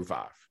 1 through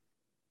 5.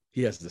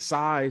 He has the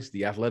size,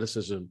 the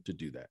athleticism to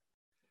do that.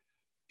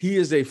 He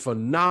is a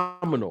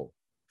phenomenal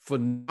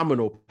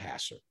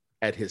passer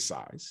at his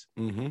size.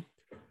 Mm-hmm.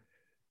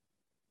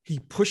 He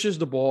pushes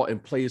the ball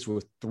and plays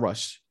with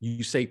thrust.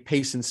 You say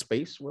pace and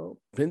space. Well,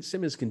 Ben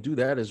Simmons can do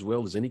that as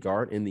well as any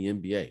guard in the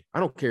NBA. I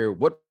don't care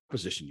what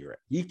position you're at.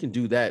 He can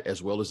do that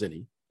as well as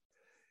any.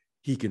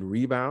 He can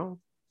rebound.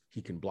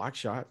 He can block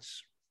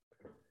shots.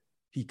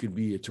 He can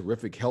be a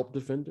terrific help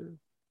defender.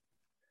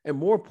 And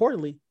more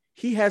importantly,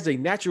 he has a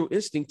natural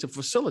instinct to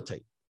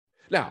facilitate.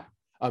 Now,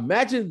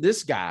 imagine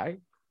this guy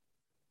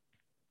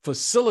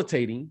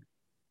facilitating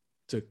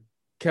to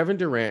Kevin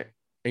Durant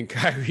and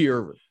Kyrie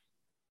Irving.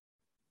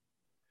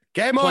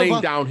 Game playing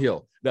over.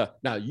 Downhill.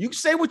 Now, you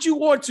say what you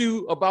want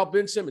to about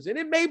Ben Simmons, and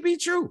it may be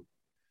true.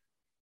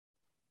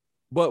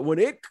 But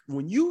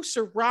when you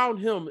surround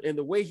him in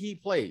the way he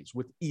plays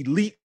with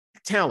elite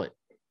talent,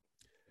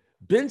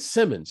 Ben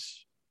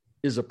Simmons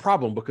is a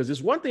problem because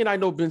there's one thing I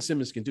know Ben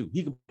Simmons can do.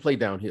 He can play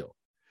downhill.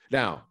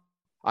 Now,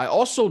 I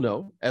also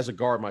know as a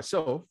guard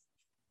myself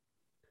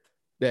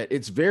that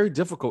it's very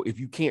difficult if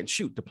you can't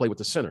shoot to play with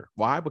the center.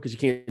 Why? Because you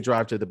can't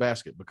drive to the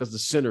basket because the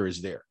center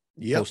is there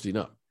posting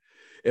up.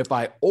 If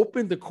I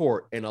open the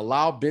court and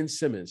allow Ben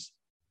Simmons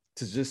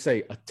to just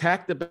say,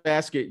 attack the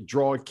basket,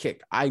 draw and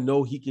kick, I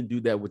know he can do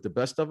that with the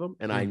best of them.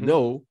 And I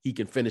know he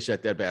can finish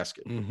at that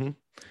basket.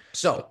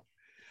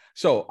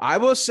 So I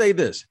will say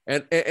this.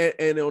 And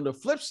on the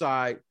flip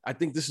side, I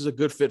think this is a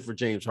good fit for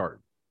James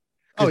Harden.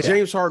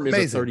 James Harden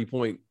is a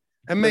 30-point.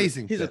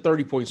 Amazing. He's a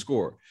 30-point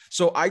scorer.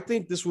 So I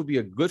think this would be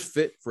a good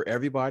fit for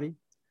everybody.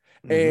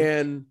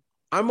 And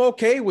I'm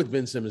okay with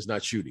Ben Simmons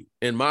not shooting.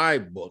 In my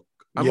book,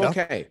 I'm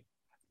okay.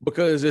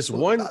 Because it's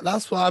one.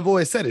 That's what I've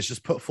always said. It's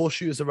just put 4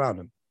 shooters around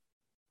him.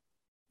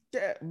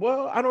 Yeah,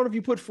 well, I don't know if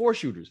you put 4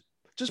 shooters.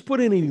 Just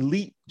put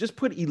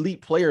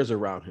elite players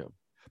around him.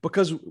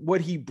 Because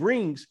what he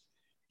brings,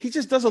 he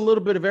just does a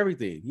little bit of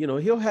everything. You know,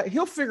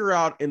 he'll figure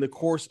out in the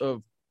course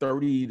of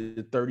 30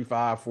 to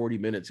 35, 40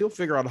 minutes, he'll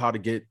figure out how to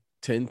get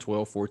 10,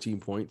 12, 14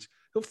 points.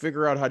 He'll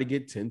figure out how to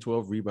get 10,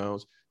 12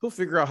 rebounds. He'll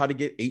figure out how to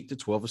get 8 to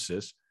 12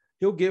 assists.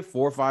 He'll get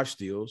 4 or 5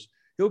 steals.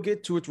 He'll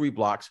get 2 or 3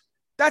 blocks.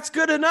 That's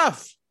good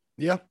enough.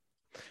 Yeah.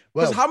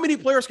 Well, how many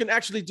players can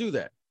actually do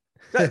that?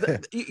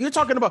 You're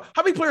talking about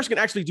how many players can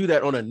actually do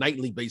that on a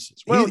nightly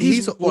basis? Well,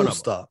 he's an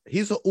all-star.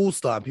 He's an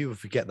all-star, and people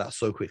forget that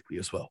so quickly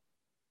as well.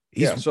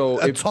 He's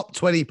a top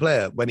 20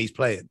 player when he's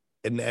playing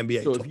in the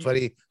NBA, so top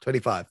 20,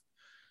 25.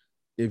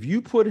 If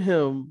you put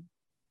him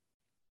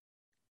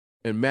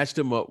and matched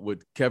him up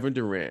with Kevin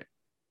Durant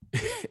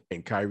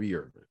and Kyrie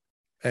Irving.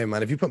 Hey,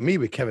 man, if you put me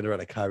with Kevin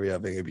Durant and Kyrie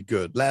Irving, it'd be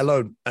good, let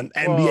alone an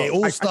NBA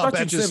all-star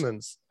Ben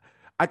Simmons.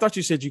 I thought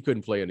you said you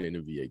couldn't play in an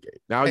NBA game.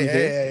 Now you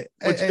did.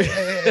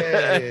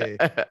 Hey.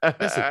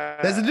 Listen,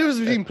 there's a difference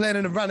between playing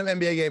in a random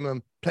NBA game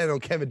and playing on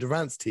Kevin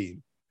Durant's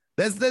team.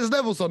 There's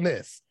levels on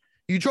this.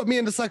 You drop me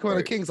in the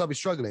Sacramento Kings, I'll be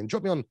struggling.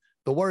 Drop me on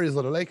the Warriors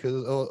or the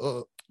Lakers,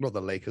 or not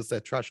the Lakers, they're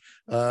trash.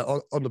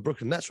 On the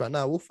Brooklyn Nets right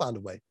now, we'll find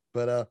a way.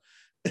 But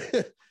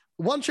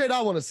one trade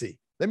I want to see.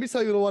 Let me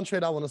tell you the one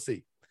trade I want to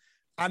see.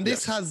 And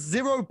this has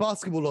zero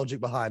basketball logic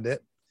behind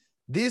it.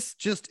 This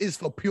just is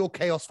for pure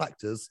chaos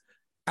factors.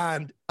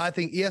 And I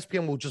think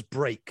ESPN will just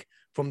break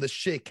from the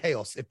sheer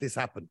chaos if this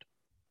happened.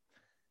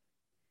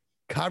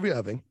 Kyrie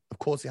Irving, of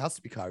course, it has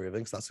to be Kyrie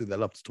Irving, because that's who they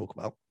love to talk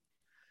about,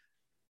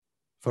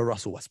 for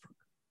Russell Westbrook.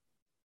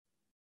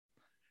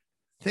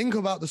 Think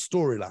about the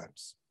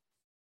storylines.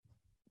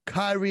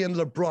 Kyrie and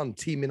LeBron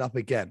teaming up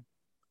again.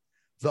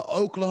 The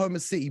Oklahoma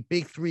City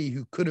Big Three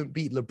who couldn't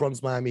beat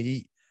LeBron's Miami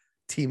Heat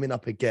teaming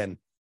up again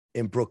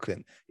in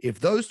Brooklyn. If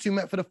those two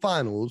met for the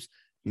finals,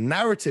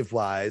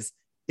 narrative-wise,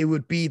 it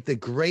would be the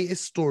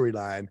greatest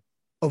storyline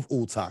of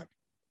all time.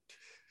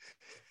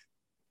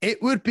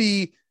 It would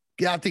be,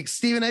 I think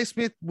Stephen A.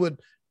 Smith would,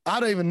 I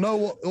don't even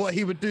know what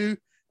he would do.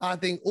 I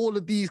think all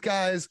of these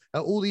guys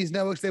at all these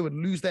networks, they would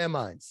lose their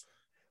minds.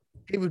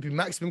 It would be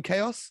maximum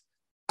chaos,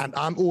 and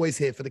I'm always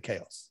here for the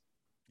chaos.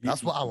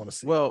 That's what I want to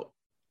see. Well,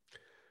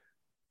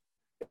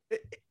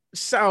 it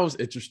sounds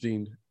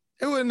interesting.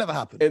 It would never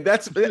happen. And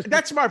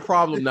that's my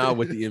problem now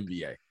with the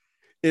NBA,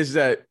 is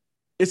that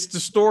it's the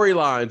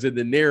storylines and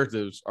the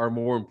narratives are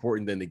more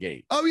important than the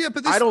game. Oh, yeah,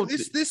 but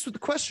this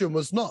question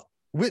was not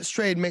which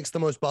trade makes the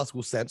most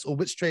basketball sense or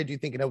which trade do you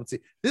think you'd ever see.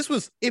 This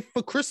was, if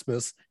for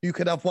Christmas you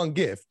could have one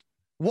gift,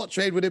 what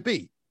trade would it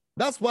be?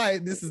 That's why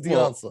this is the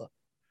answer.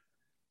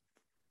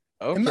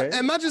 Okay.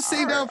 Imagine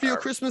sitting down for your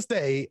Christmas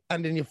day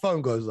and then your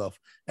phone goes off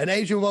and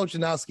Adrian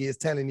Wojnarowski is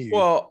telling you.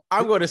 Well,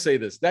 I'm going to say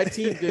this. That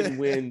team didn't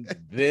win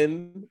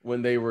then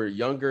when they were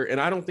younger,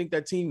 and I don't think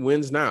that team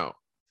wins now.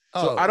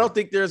 So I don't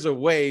think there's a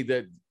way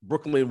that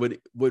Brooklyn would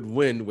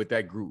win with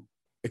that group,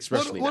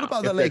 especially what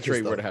about the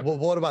Lakers, though?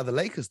 What about the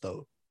Lakers,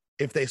 though,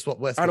 if they swap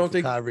Westbrook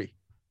for Kyrie?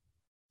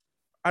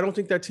 I don't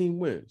think that team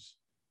wins.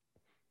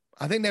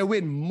 I think they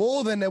win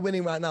more than they're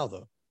winning right now,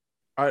 though.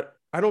 I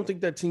don't think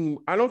that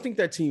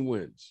team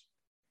wins.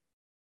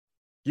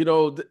 You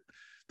know,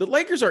 the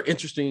Lakers are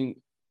interesting,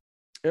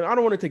 and I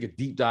don't want to take a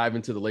deep dive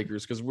into the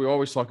Lakers because we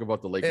always talk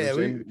about the Lakers.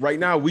 Yeah, and right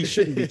now, we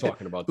shouldn't be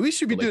talking about we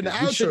should be doing the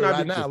outro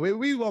right now.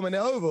 We're warming it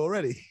over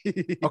already.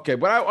 Okay,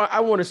 but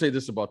I want to say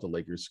this about the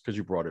Lakers because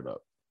you brought it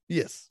up.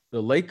 Yes.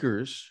 The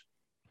Lakers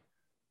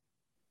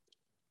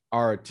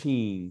are a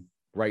team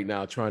right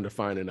now trying to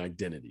find an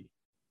identity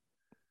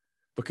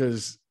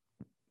because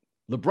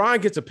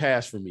LeBron gets a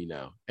pass from me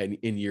now in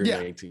year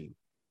 19.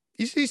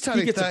 He's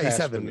turning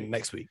 37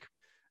 next week.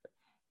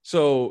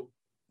 So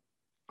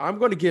I'm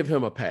going to give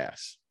him a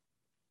pass.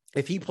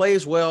 If he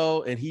plays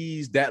well and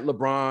he's that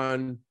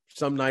LeBron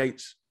some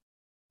nights,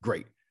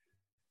 great.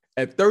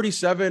 At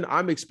 37,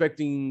 I'm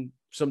expecting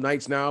some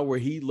nights now where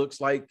he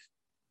looks like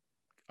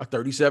a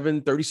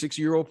 37,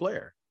 36-year-old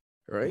player,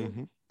 right?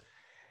 Mm-hmm.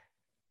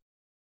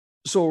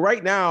 So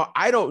right now,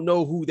 I don't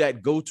know who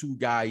that go-to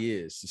guy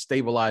is to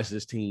stabilize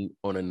this team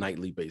on a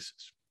nightly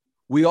basis.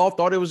 We all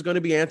thought it was going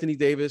to be Anthony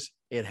Davis.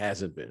 It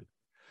hasn't been.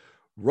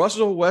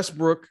 Russell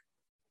Westbrook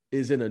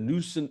is in a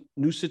new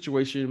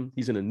situation.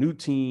 He's in a new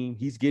team.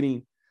 He's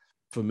getting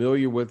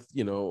familiar with,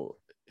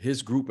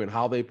 his group and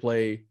how they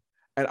play.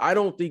 And I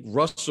don't think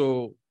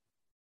Russell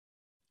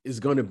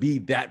is going to be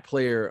that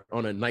player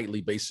on a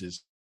nightly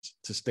basis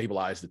to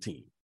stabilize the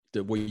team,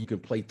 the way you can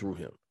play through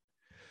him.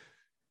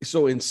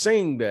 So in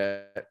saying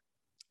that,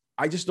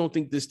 I just don't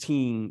think this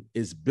team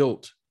is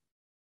built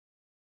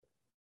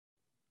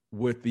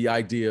with the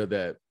idea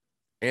that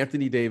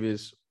Anthony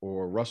Davis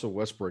or Russell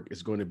Westbrook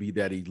is going to be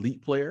that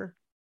elite player.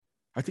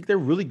 I think they're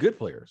really good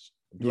players.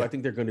 Do I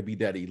think they're going to be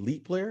that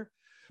elite player?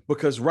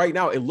 Because right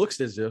now it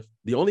looks as if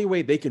the only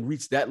way they can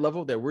reach that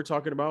level that we're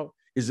talking about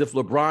is if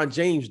LeBron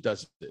James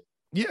does it.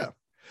 Yeah.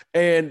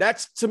 And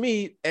that's, to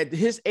me, at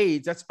his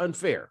age, that's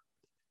unfair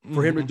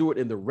for him to do it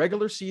in the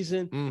regular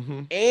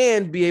season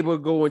and be able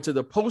to go into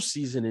the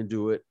postseason and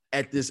do it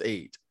at this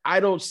age. I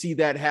don't see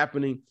that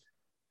happening.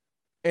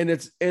 And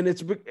it's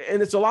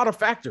a lot of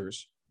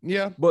factors.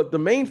 Yeah. But the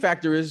main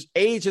factor is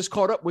age has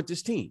caught up with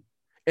this team.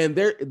 And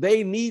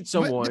they need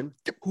someone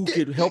who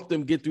could help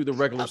them get through the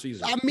regular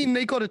season. I mean,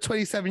 they got a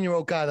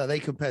 27-year-old guy that they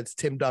compared to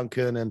Tim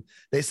Duncan, and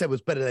they said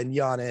was better than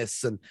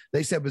Giannis, and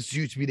they said was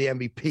due to be the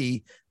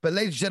MVP. But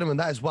ladies and gentlemen,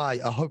 that is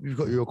why I hope you've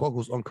got your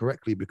goggles on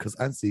correctly, because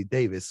Anthony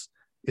Davis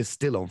is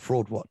still on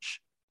fraud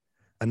watch.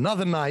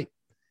 Another night,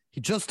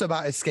 he just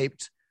about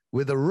escaped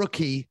with a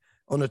rookie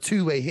on a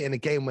two-way hitting a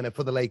game winner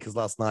for the Lakers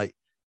last night.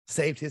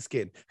 Saved his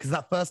skin. Because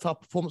that first half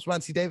performance from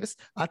Anthony Davis,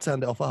 I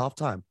turned it off at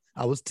halftime.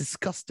 I was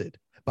disgusted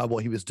by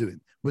what he was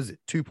doing. Was it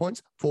 2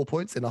 points, 4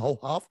 points in a whole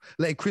half?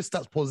 Letting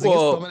Kristaps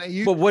Porzingis dominate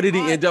you? But what did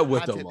he end up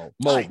with, though,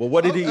 Mo? But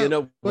what did he end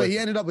up with? Well, he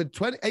ended up with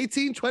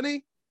 18,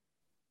 20.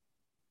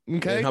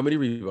 Okay. And how many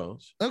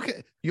rebounds?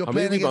 Okay. You're how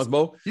playing many rebounds, against,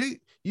 Mo?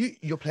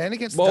 You're playing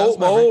against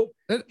Mo,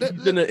 in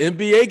the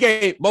NBA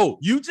game. Mo,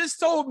 you just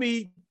told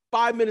me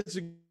 5 minutes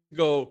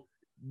ago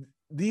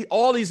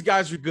all these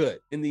guys are good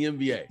in the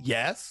NBA.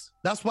 Yes.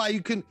 That's why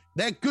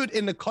they're good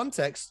in the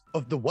context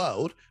of the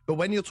world, but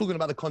when you're talking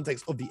about the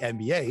context of the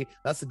NBA,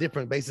 that's a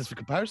different basis for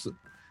comparison.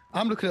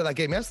 I'm looking at that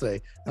game yesterday,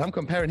 and I'm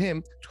comparing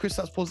him to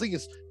Kristaps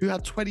Porzingis, who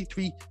had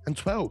 23 and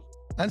 12.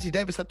 Anthony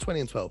Davis had 20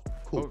 and 12.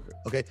 Cool.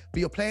 Okay. But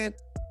you're playing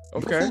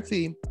your full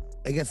team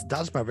against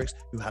Dallas Mavericks,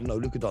 who had no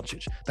Luka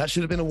Doncic. That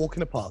should have been a walk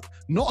in the park.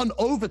 Not an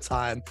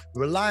overtime,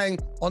 relying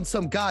on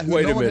some guy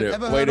who no one had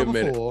ever heard of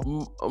before.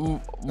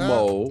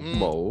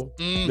 Mo.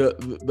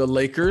 The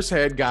Lakers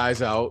had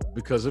guys out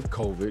because of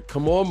COVID.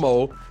 Come on,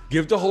 Mo.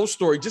 Give the whole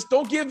story. Just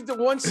don't give the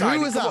one side.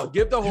 Who was out?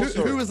 Give the whole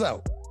story. Who was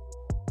out?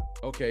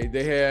 Okay,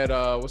 they had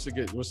what's the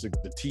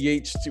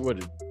THT? What?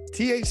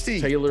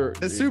 THT Taylor,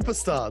 the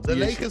superstar, the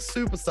Lakers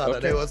superstar. Okay.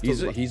 That they was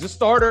he's a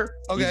starter.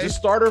 Okay, he's a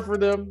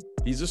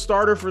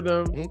starter for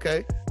them.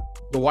 Okay,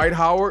 Dwight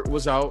Howard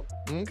was out.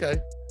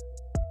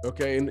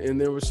 Okay,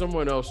 and there was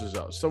someone else is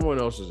out. Someone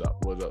else was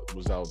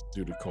out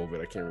due to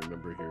COVID. I can't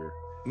remember here.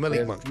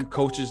 Malik Monk. A few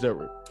coaches that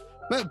were.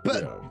 But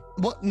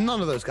what?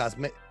 None of those guys.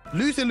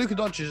 Losing Luka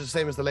Doncic is the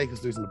same as the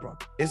Lakers losing LeBron.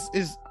 Do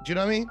you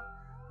know what I mean?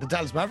 The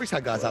Dallas Mavericks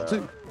had guys out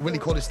too. Willie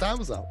Cauley-Stein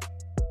was out.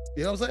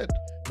 You know what I'm saying?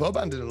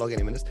 Boban didn't log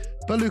any minutes,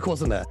 but Luke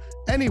wasn't there.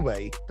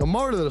 Anyway, the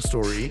moral of the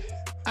story,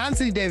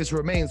 Anthony Davis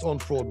remains on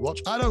fraud watch.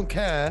 I don't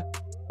care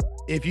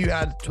if you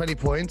had 20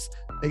 points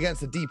against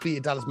the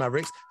depleted Dallas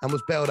Mavericks and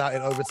was bailed out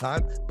in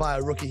overtime by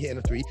a rookie hitting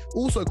a three.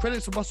 Also,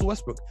 credit to Russell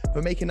Westbrook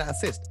for making that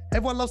assist.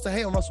 Everyone loves to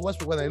hate on Russell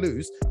Westbrook when they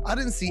lose. I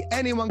didn't see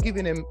anyone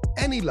giving him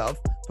any love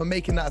for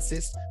making that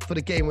assist for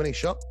the game-winning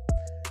shot.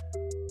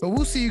 But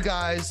we'll see you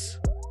guys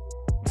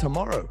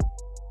tomorrow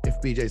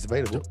if BJ's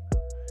available.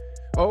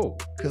 Oh,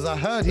 because I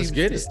heard he's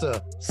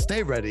Mr.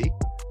 Stay Ready.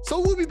 So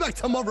we'll be back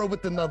tomorrow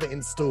with another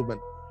installment.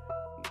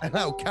 And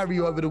I'll carry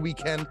you over the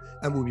weekend,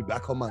 and we'll be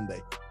back on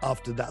Monday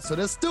after that. So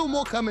there's still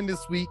more coming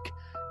this week.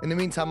 In the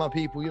meantime, my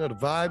people, you know the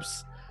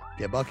vibes.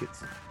 Get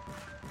buckets.